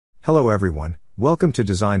Hello everyone, welcome to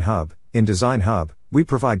Design Hub. In Design Hub, we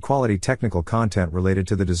provide quality technical content related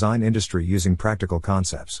to the design industry using practical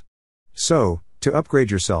concepts. So, to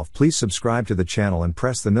upgrade yourself, please subscribe to the channel and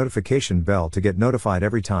press the notification bell to get notified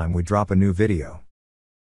every time we drop a new video.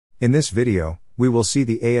 In this video, we will see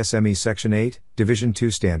the ASME Section 8, Division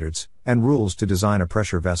 2 standards, and rules to design a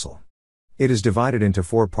pressure vessel. It is divided into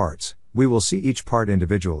 4 parts. We will see each part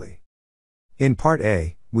individually. In Part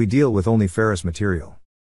A, we deal with only ferrous material.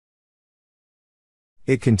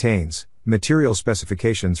 It contains material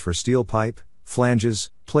specifications for steel pipe, flanges,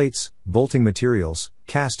 plates, bolting materials,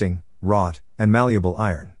 casting, wrought, and malleable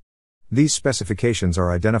iron. These specifications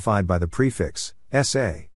are identified by the prefix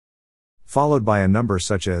SA, followed by a number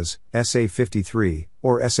such as SA 53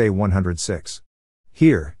 or SA 106.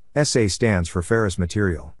 Here, SA stands for ferrous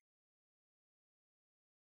material.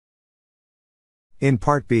 In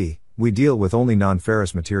Part B, we deal with only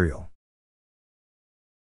non-ferrous material.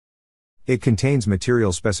 It contains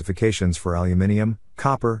material specifications for aluminium,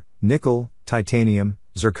 copper, nickel, titanium,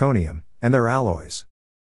 zirconium, and their alloys.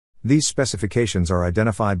 These specifications are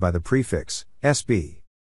identified by the prefix SB,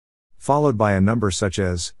 followed by a number such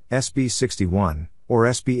as SB 61 or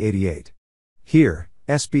SB 88. Here,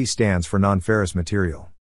 SB stands for non-ferrous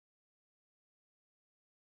material.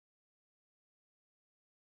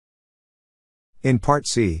 In Part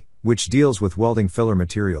C, which deals with welding filler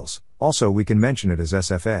materials, also we can mention it as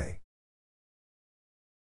SFA.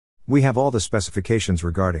 We have all the specifications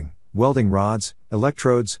regarding welding rods,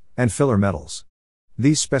 electrodes, and filler metals.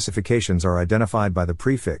 These specifications are identified by the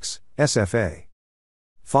prefix SFA,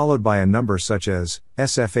 followed by a number such as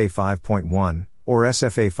SFA 5.1 or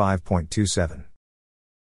SFA 5.27.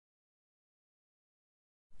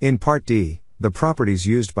 In Part D, the properties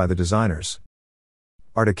used by the designers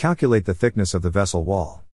are to calculate the thickness of the vessel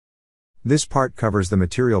wall. This part covers the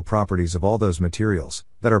material properties of all those materials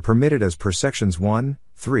that are permitted as per sections 1,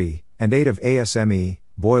 3, and 8 of ASME,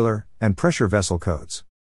 boiler, and pressure vessel codes.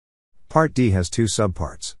 Part D has 2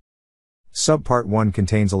 subparts. Subpart 1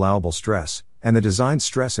 contains allowable stress, and the design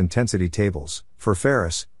stress intensity tables, for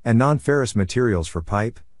ferrous and non-ferrous materials for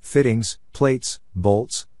pipe, fittings, plates,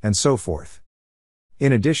 bolts, and so forth.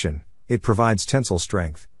 In addition, it provides tensile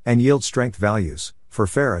strength and yield strength values for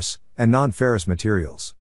ferrous and non-ferrous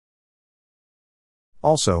materials.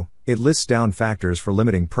 Also, it lists down factors for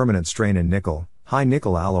limiting permanent strain in nickel, high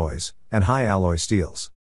nickel alloys, and high alloy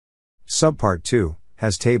steels. Subpart 2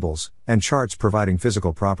 has tables and charts providing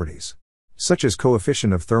physical properties, such as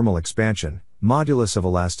coefficient of thermal expansion, modulus of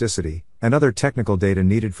elasticity, and other technical data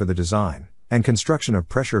needed for the design and construction of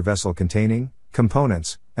pressure vessel containing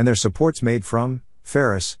components and their supports made from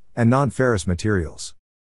ferrous and non-ferrous materials.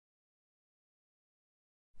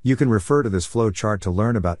 You can refer to this flow chart to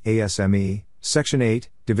learn about ASME, Section 8,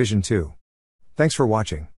 Division 2. Thanks for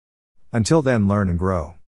watching. Until then, learn and grow.